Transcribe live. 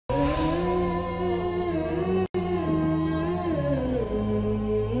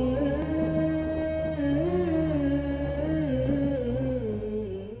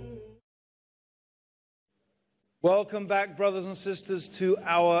Welcome back, brothers and sisters, to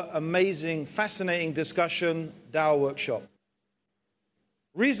our amazing, fascinating discussion, Dawah Workshop.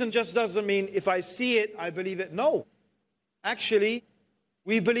 Reason just doesn't mean if I see it, I believe it. No. Actually,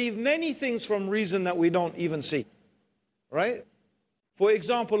 we believe many things from reason that we don't even see. Right? For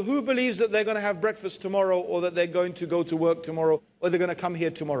example, who believes that they're going to have breakfast tomorrow, or that they're going to go to work tomorrow, or they're going to come here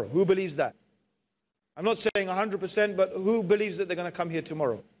tomorrow? Who believes that? I'm not saying 100%, but who believes that they're going to come here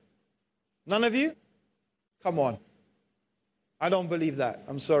tomorrow? None of you? Come on. I don't believe that.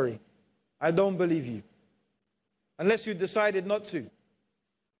 I'm sorry. I don't believe you. Unless you decided not to.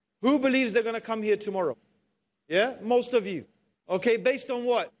 Who believes they're going to come here tomorrow? Yeah? Most of you. Okay, based on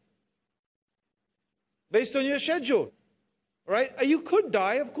what? Based on your schedule. Right? You could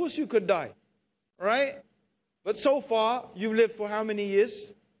die. Of course you could die. Right? But so far, you've lived for how many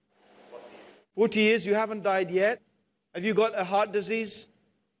years? 40 years. You haven't died yet. Have you got a heart disease?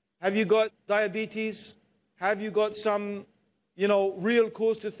 Have you got diabetes? Have you got some, real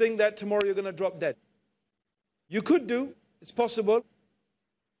cause to think that tomorrow you're going to drop dead? You could do. It's possible.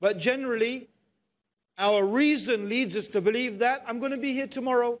 But generally, our reason leads us to believe that I'm going to be here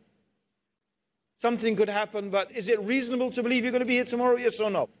tomorrow. Something could happen, but is it reasonable to believe you're going to be here tomorrow? Yes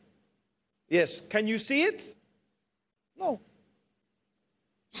or no? Yes. Can you see it? No.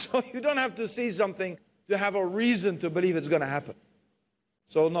 So you don't have to see something to have a reason to believe it's going to happen.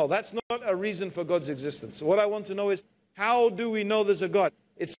 So no, that's not a reason for God's existence. So what I want to know is, how do we know there's a God?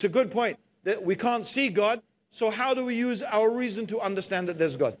 It's a good point that we can't see God. So how do we use our reason to understand that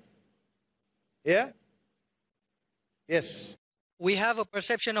there's God? Yeah? Yes. We have a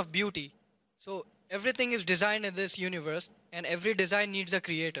perception of beauty. So everything is designed in this universe, and every design needs a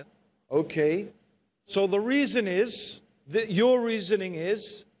creator. Okay. So the reason is, that your reasoning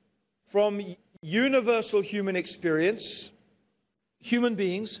is, from universal human experience, human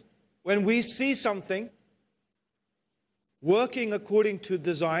beings, when we see something working according to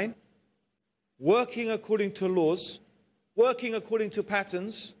design, working according to laws, working according to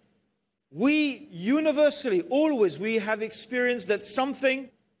patterns, we universally, always, we have experienced that something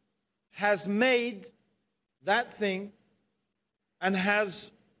has made that thing and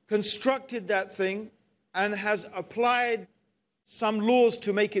has constructed that thing and has applied some laws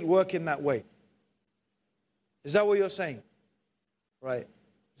to make it work in that way. Is that what you're saying? Right.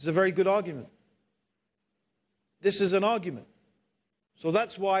 It's a very good argument. This is an argument. So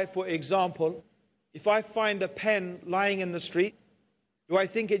that's why, for example, if I find a pen lying in the street, do I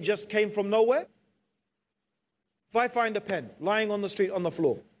think it just came from nowhere? If I find a pen lying on the street on the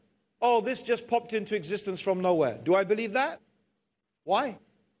floor, oh, this just popped into existence from nowhere. Do I believe that? Why?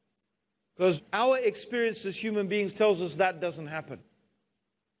 Because our experience as human beings tells us that doesn't happen.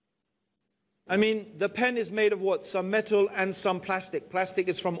 I mean, the pen is made of what? Some metal and some plastic. Plastic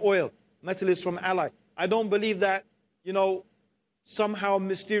is from oil. Metal is from alloy. I don't believe that, somehow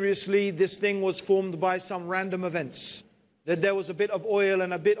mysteriously this thing was formed by some random events. That there was a bit of oil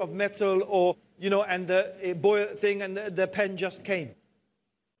and a bit of metal, or, and the boil thing, and the pen just came.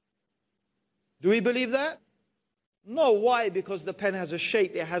 Do we believe that? No. Why? Because the pen has a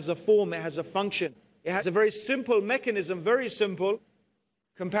shape, it has a form, it has a function. It has a very simple mechanism, very simple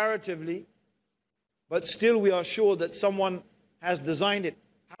comparatively. But still we are sure that someone has designed it.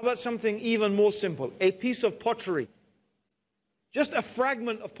 How about something even more simple? A piece of pottery. Just a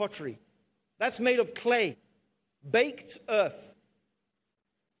fragment of pottery. That's made of clay, baked earth.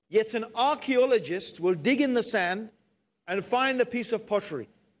 Yet an archaeologist will dig in the sand and find a piece of pottery.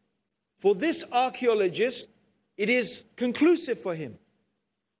 For this archaeologist, it is conclusive for him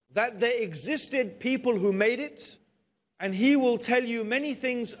that there existed people who made it, and he will tell you many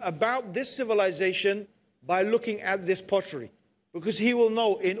things about this civilization by looking at this pottery. Because he will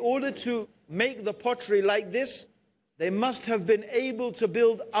know, in order to make the pottery like this, they must have been able to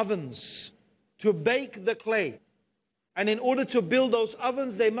build ovens to bake the clay. And in order to build those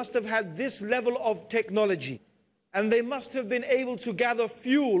ovens, they must have had this level of technology. And they must have been able to gather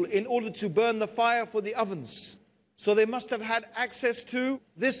fuel in order to burn the fire for the ovens. So they must have had access to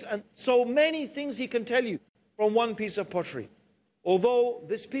this, and so many things he can tell you from one piece of pottery. Although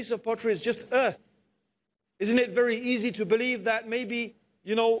this piece of pottery is just earth. Isn't it very easy to believe that maybe,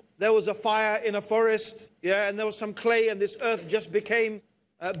 there was a fire in a forest, and there was some clay, and this earth just became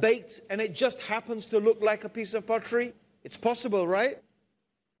baked, and it just happens to look like a piece of pottery? It's possible, right?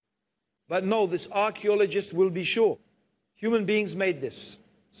 But no, this archaeologist will be sure. Human beings made this.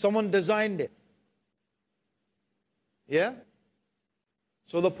 Someone designed it. Yeah?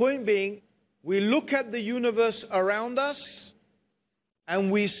 So the point being, we look at the universe around us and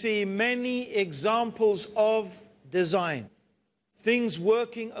we see many examples of design. Things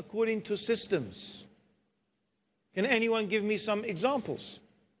working according to systems. Can anyone give me some examples?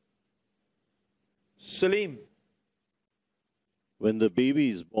 Salim. When the baby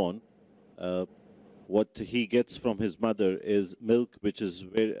is born, what he gets from his mother is milk, which is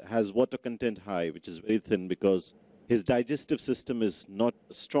has water content high, which is very thin because his digestive system is not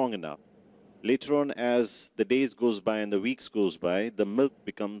strong enough. Later on, as the days goes by and the weeks goes by, the milk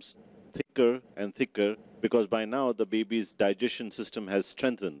becomes thicker and thicker because by now the baby's digestion system has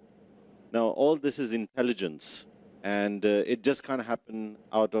strengthened. Now, all this is intelligence, and it just can't happen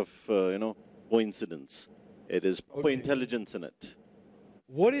out of, coincidence. It is proper intelligence in it.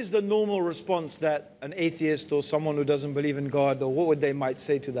 What is the normal response that an atheist or someone who doesn't believe in God, or what would they might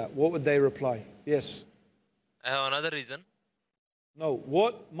say to that? What would they reply? Yes. I have another reason. No.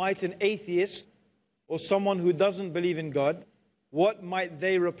 What might an atheist or someone who doesn't believe in God, what might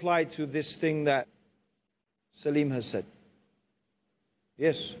they reply to this thing that Salim has said?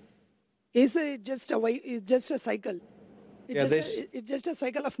 Yes. It's just a cycle. It's just a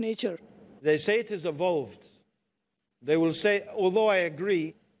cycle of nature. They say it is evolved. They will say, although I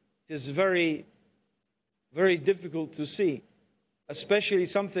agree, it is very, very difficult to see, especially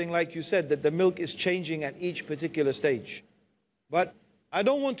something like you said, that the milk is changing at each particular stage. But I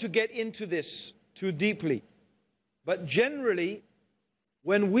don't want to get into this too deeply. But generally,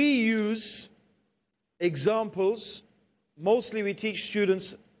 when we use examples, mostly we teach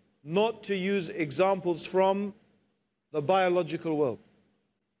students not to use examples from the biological world.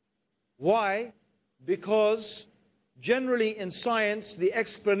 Why? Because generally in science, the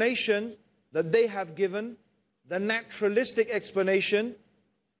explanation that they have given, the naturalistic explanation,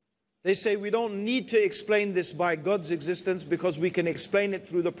 they say we don't need to explain this by God's existence because we can explain it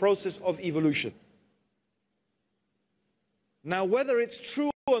through the process of evolution. Now, whether it's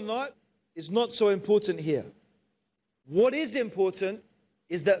true or not is not so important here. What is important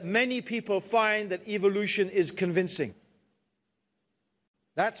is that many people find that evolution is convincing.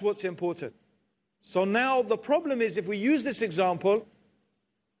 That's what's important. So now the problem is, if we use this example,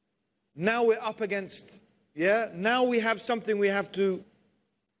 now we're up against, now we have something we have to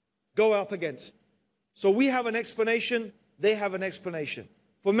go up against. So we have an explanation, they have an explanation.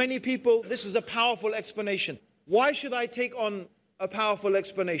 For many people, this is a powerful explanation. Why should I take on a powerful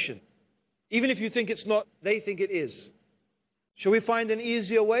explanation? Even if you think it's not, they think it is. Shall we find an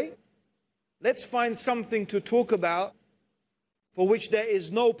easier way? Let's find something to talk about for which there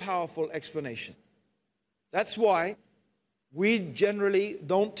is no powerful explanation. That's why we generally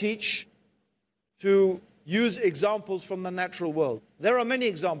don't teach to use examples from the natural world. There are many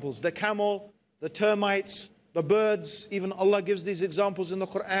examples. The camel, the termites, the birds. Even Allah gives these examples in the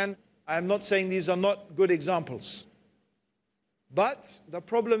Quran. I am not saying these are not good examples. But the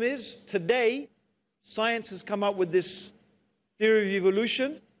problem is, today, science has come up with this theory of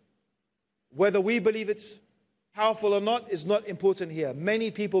evolution. Whether we believe it's powerful or not is not important here.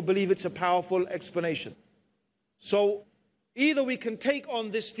 Many people believe it's a powerful explanation. So either we can take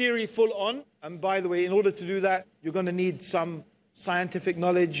on this theory full on, and by the way, in order to do that, you're going to need some scientific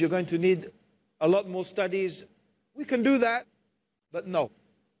knowledge, you're going to need a lot more studies. We can do that, but no.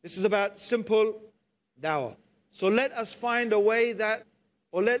 This is about simple dawah. So let us find a way that,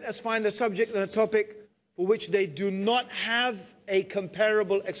 or let us find a subject and a topic for which they do not have a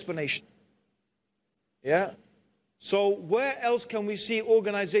comparable explanation. Yeah? So where else can we see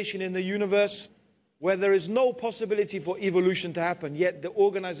organization in the universe where there is no possibility for evolution to happen, yet the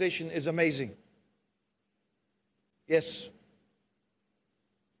organization is amazing? Yes.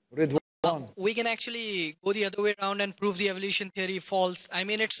 Ridwan. We can actually go the other way around and prove the evolution theory false. I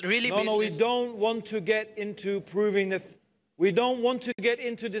mean, it's really baseless. No, we don't want to get into proving that. We don't want to get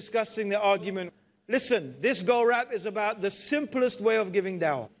into discussing the argument. Listen, this Go Rap is about the simplest way of giving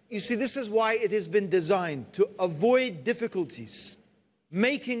dawah. You see, this is why it has been designed, to avoid difficulties,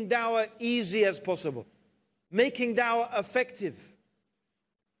 making dawah easy as possible, making dawah effective.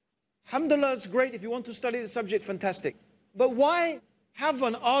 Alhamdulillah, it's great. If you want to study the subject, fantastic. But why have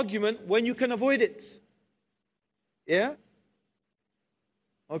an argument when you can avoid it? Yeah?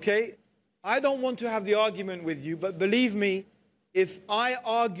 Okay? I don't want to have the argument with you, but believe me, if I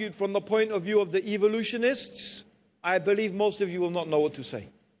argued from the point of view of the evolutionists, I believe most of you will not know what to say.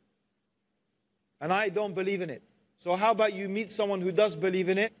 And I don't believe in it. So how about you meet someone who does believe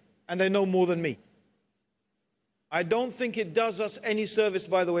in it, and they know more than me? I don't think it does us any service,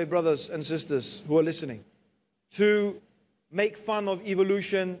 by the way, brothers and sisters who are listening, to make fun of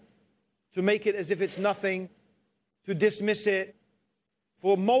evolution, to make it as if it's nothing, to dismiss it.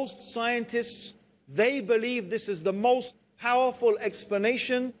 For most scientists, they believe this is the most powerful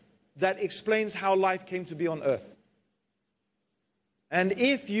explanation that explains how life came to be on earth. And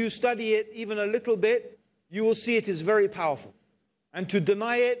if you study it even a little bit, you will see it is very powerful. And to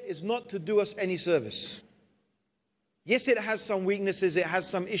deny it is not to do us any service. Yes, it has some weaknesses, it has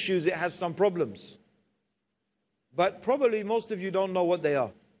some issues, it has some problems. But probably most of you don't know what they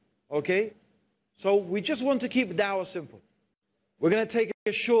are. Okay? So we just want to keep dawah simple. We're going to take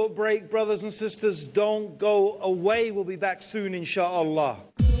a short break, brothers and sisters. Don't go away. We'll be back soon, inshallah.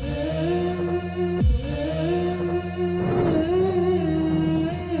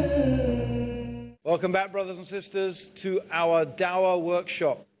 Welcome back, brothers and sisters, to our dawah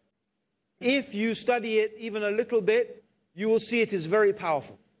workshop. If you study it even a little bit, you will see it is very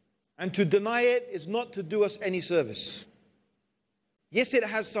powerful. And to deny it is not to do us any service. Yes, it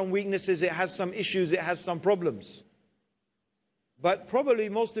has some weaknesses, it has some issues, it has some problems. But probably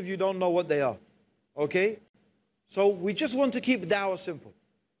most of you don't know what they are. Okay? So we just want to keep dawah simple.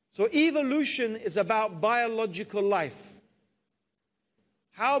 So evolution is about biological life.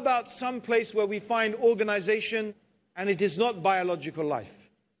 How about some place where we find organization and it is not biological life?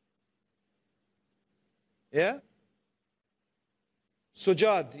 Yeah?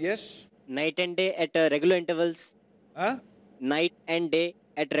 Sujad, yes? Night and day at regular intervals. Huh? Night and day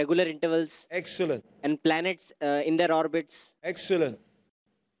at regular intervals. Excellent. And planets in their orbits. Excellent.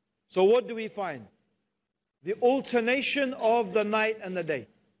 So what do we find? The alternation of the night and the day.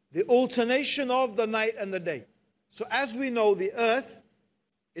 The alternation of the night and the day. So as we know, the earth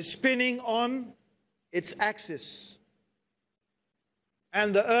is spinning on its axis.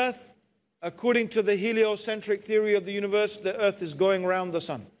 And the earth, according to the heliocentric theory of the universe, the earth is going around the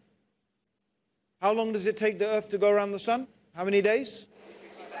sun. How long does it take the earth to go around the sun? How many days?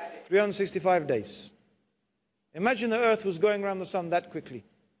 365 days. Imagine the earth was going around the sun that quickly.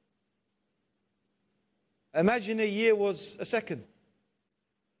 Imagine a year was a second.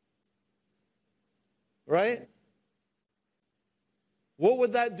 Right? What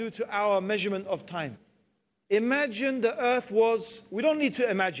would that do to our measurement of time? Imagine the earth was, we don't need to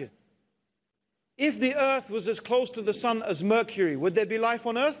imagine. If the earth was as close to the sun as Mercury, would there be life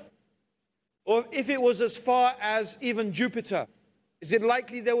on earth? Or if it was as far as even Jupiter, is it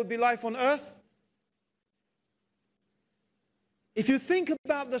likely there would be life on earth? If you think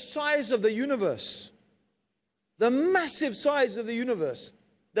about the size of the universe, the massive size of the universe,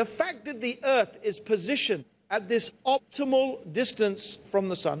 the fact that the earth is positioned at this optimal distance from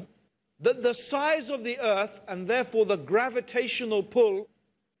the sun, that the size of the earth and therefore the gravitational pull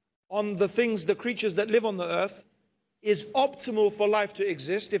on the things, the creatures that live on the earth, is optimal for life to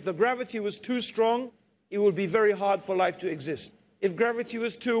exist. If the gravity was too strong, it would be very hard for life to exist. If gravity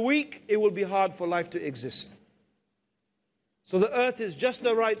was too weak, it would be hard for life to exist. So the earth is just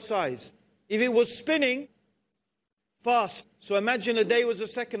the right size. If it was spinning fast, so imagine a day was a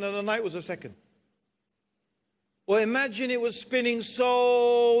second and a night was a second. Or imagine it was spinning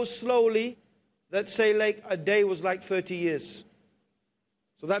so slowly that, say, like a day was like 30 years.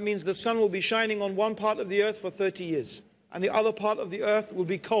 So that means the sun will be shining on one part of the earth for 30 years. And the other part of the earth will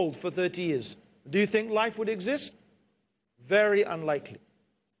be cold for 30 years. Do you think life would exist? Very unlikely.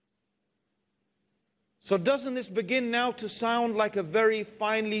 So doesn't this begin now to sound like a very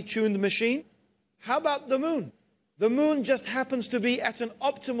finely tuned machine? How about the moon? The moon just happens to be at an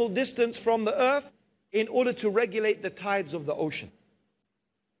optimal distance from the earth in order to regulate the tides of the ocean.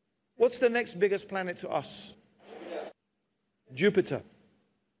 What's the next biggest planet to us? Jupiter.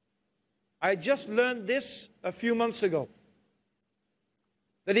 I just learned this a few months ago.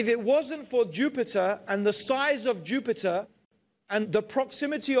 That if it wasn't for Jupiter and the size of Jupiter and the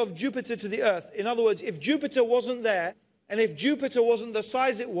proximity of Jupiter to the earth, in other words, if Jupiter wasn't there and if Jupiter wasn't the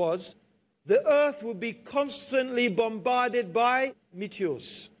size it was, the earth would be constantly bombarded by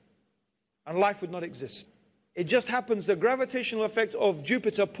meteors and life would not exist. It just happens the gravitational effect of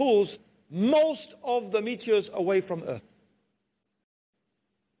Jupiter pulls most of the meteors away from Earth.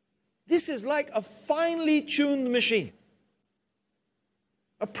 This is like a finely tuned machine,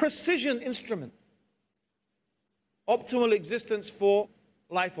 a precision instrument, optimal existence for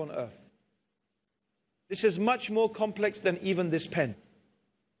life on Earth. This is much more complex than even this pen.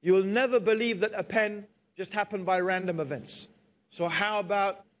 You will never believe that a pen just happened by random events. So how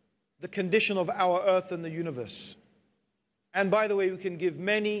about the condition of our Earth and the universe? And by the way, we can give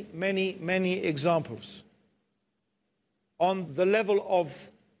many, many, many examples on the level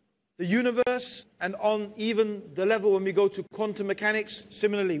of the universe and on even the level when we go to quantum mechanics.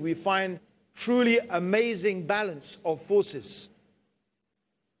 Similarly, we find truly amazing balance of forces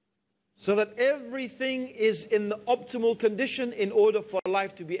so that everything is in the optimal condition in order for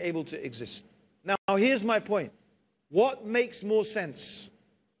life to be able to exist. Now, here's my point. What makes more sense?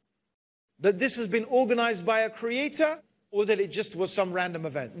 That this has been organized by a creator or that it just was some random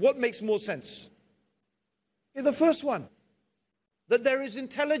event? What makes more sense? Yeah, the first one. That there is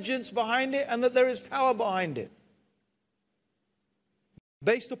intelligence behind it and that there is power behind it.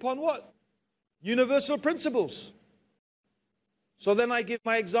 Based upon what? Universal principles. So then I give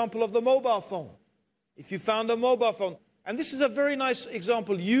my example of the mobile phone. If you found a mobile phone, and this is a very nice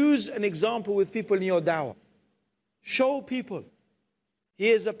example, use an example with people in your dawah. Show people,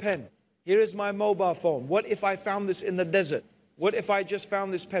 here's a pen, here is my mobile phone. What if I found this in the desert? What if I just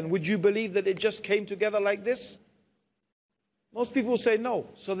found this pen? Would you believe that it just came together like this? Most people say no.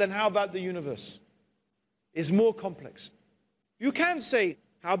 So then how about the universe? It's more complex. You can say,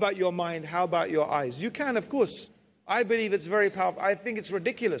 how about your mind? How about your eyes? You can, of course. I believe it's very powerful. I think it's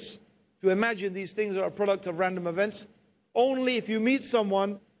ridiculous to imagine these things are a product of random events. Only if you meet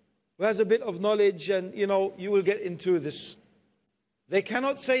someone who has a bit of knowledge and, you will get into this. They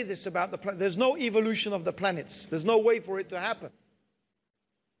cannot say this about the planet. There's no evolution of the planets. There's no way for it to happen.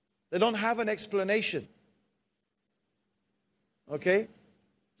 They don't have an explanation. Okay?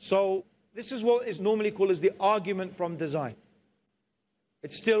 So this is what is normally called as the argument from design.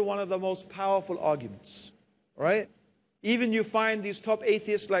 It's still one of the most powerful arguments. Right? Even you find these top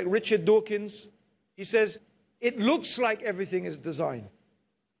atheists like Richard Dawkins. He says, it looks like everything is designed.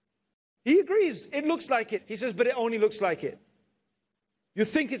 He agrees, it looks like it. He says, but it only looks like it. You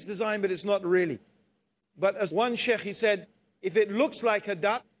think it's designed, but it's not really. But as one sheikh, he said, if it looks like a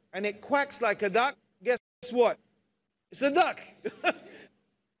duck and it quacks like a duck, guess what? It's a duck.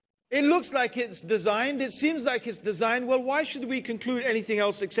 It looks like it's designed. It seems like it's designed. Well, why should we conclude anything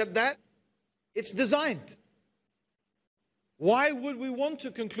else except that it's designed? Why would we want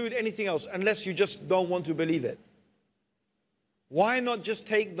to conclude anything else unless you just don't want to believe it? Why not just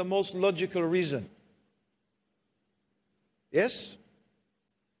take the most logical reason? Yes?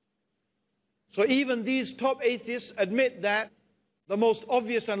 So even these top atheists admit that the most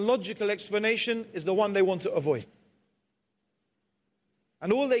obvious and logical explanation is the one they want to avoid.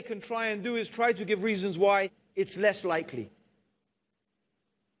 And all they can try and do is try to give reasons why it's less likely.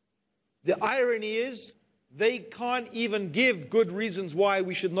 The irony is, they can't even give good reasons why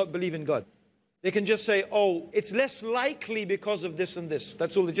we should not believe in God. They can just say, oh, it's less likely because of this and this.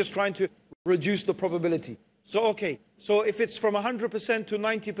 That's all. They're just trying to reduce the probability. So, okay. So if it's from 100% to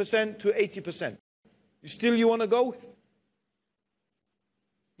 90% to 80%, you want to go with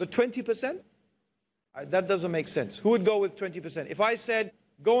the 20%? That doesn't make sense. Who would go with 20%? If I said,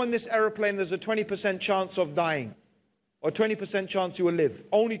 go in this aeroplane, there's a 20% chance of dying. Or 20% chance you will live.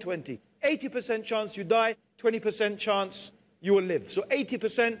 Only 20. 80% chance you die, 20% chance you will live. So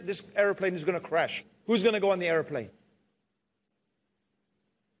 80% this aeroplane is going to crash. Who's going to go on the aeroplane?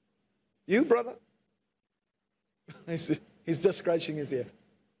 You, brother? He's just scratching his ear.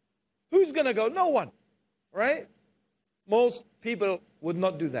 Who's going to go? No one. Right? Most people would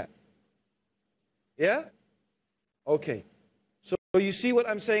not do that. Yeah? Okay. So you see what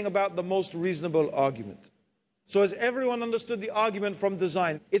I'm saying about the most reasonable argument. So has everyone understood the argument from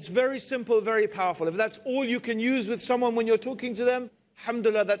design? It's very simple, very powerful. If that's all you can use with someone when you're talking to them,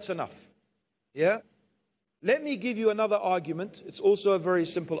 alhamdulillah, that's enough. Yeah? Let me give you another argument. It's also a very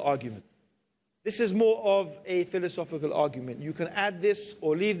simple argument. This is more of a philosophical argument. You can add this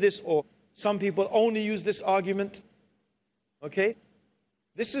or leave this, or some people only use this argument. Okay?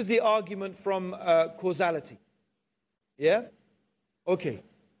 This is the argument from causality. Yeah? Okay.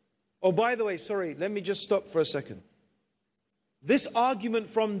 Oh, by the way, sorry, let me just stop for a second. This argument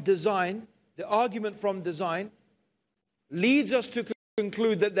from design, the argument from design, leads us to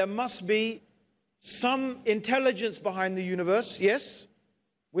conclude that there must be some intelligence behind the universe, yes?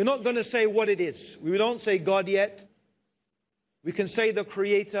 We're not going to say what it is. We don't say God yet. We can say the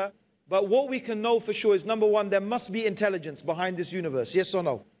Creator. But what we can know for sure is, number one, there must be intelligence behind this universe, yes or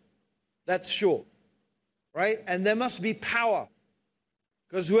no? That's sure, right? And there must be power.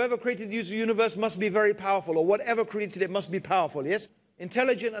 Because whoever created this universe must be very powerful, or whatever created it must be powerful, yes?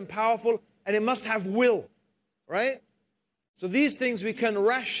 Intelligent and powerful, and it must have will, right? So these things we can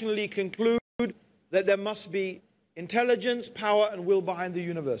rationally conclude that there must be intelligence, power, and will behind the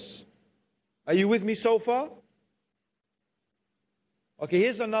universe. Are you with me so far? Okay,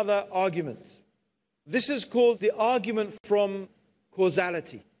 here's another argument. This is called the argument from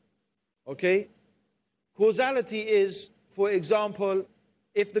causality. Okay? Causality is, for example,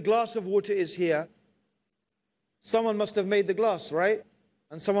 if the glass of water is here, someone must have made the glass, right?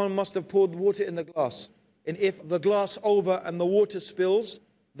 And someone must have poured water in the glass. And if the glass over and the water spills,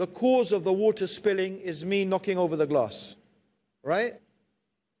 the cause of the water spilling is me knocking over the glass, right?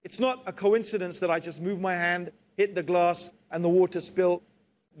 It's not a coincidence that I just move my hand, hit the glass, and the water spill.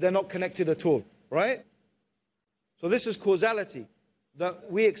 They're not connected at all, right? So this is causality.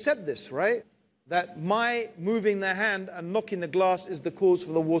 We accept this, right? that my moving the hand and knocking the glass is the cause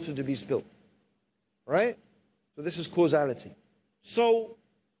for the water to be spilled. Right? So this is causality. So,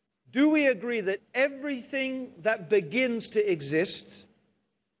 do we agree that everything that begins to exist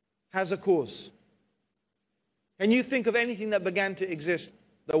has a cause? Can you think of anything that began to exist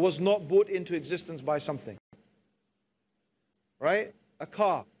that was not brought into existence by something? Right? A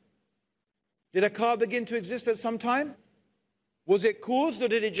car. Did a car begin to exist at some time? Was it caused or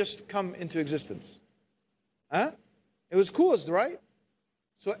did it just come into existence? Huh? It was caused, right?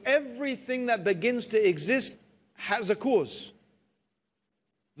 So everything that begins to exist has a cause.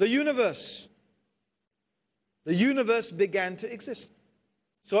 The universe began to exist.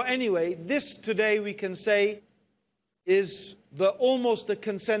 So anyway, this today we can say is almost the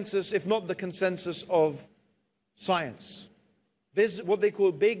consensus, if not the consensus of science. This is what they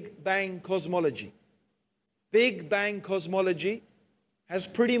call Big Bang cosmology. Big Bang cosmology has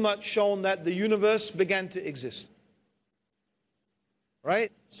pretty much shown that the universe began to exist. Right?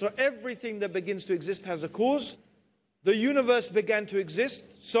 So everything that begins to exist has a cause. The universe began to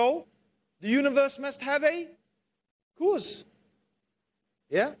exist, so the universe must have a cause.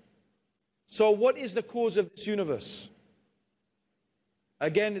 Yeah? So what is the cause of this universe?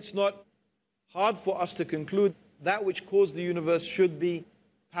 Again, it's not hard for us to conclude that which caused the universe should be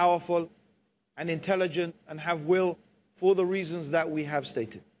powerful and intelligent and have will for the reasons that we have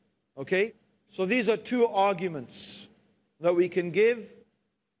stated. Okay? So these are two arguments that we can give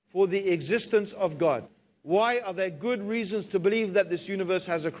for the existence of God. Why are there good reasons to believe that this universe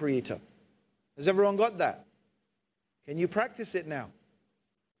has a creator? Has everyone got that? Can you practice it now?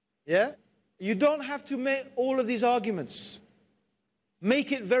 Yeah? You don't have to make all of these arguments.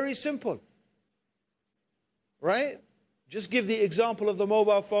 Make it very simple. Right? Just give the example of the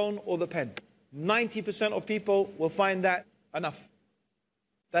mobile phone or the pen. 90% of people will find that enough.